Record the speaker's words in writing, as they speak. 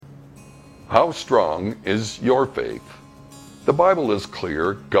How strong is your faith? The Bible is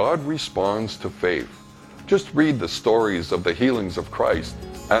clear. God responds to faith. Just read the stories of the healings of Christ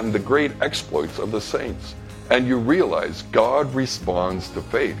and the great exploits of the saints, and you realize God responds to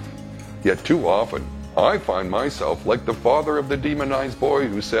faith. Yet too often, I find myself like the father of the demonized boy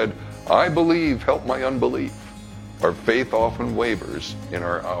who said, "I believe, help my unbelief." Our faith often wavers in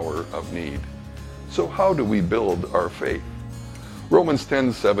our hour of need. So how do we build our faith? Romans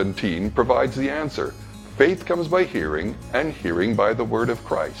 10:17 provides the answer. Faith comes by hearing, and hearing by the word of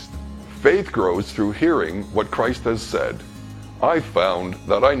Christ. Faith grows through hearing what Christ has said. I found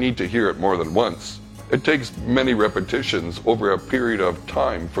that I need to hear it more than once. It takes many repetitions over a period of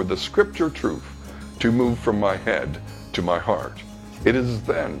time for the scripture truth to move from my head to my heart. It is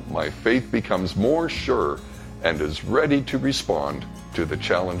then my faith becomes more sure and is ready to respond to the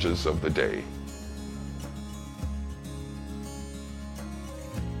challenges of the day.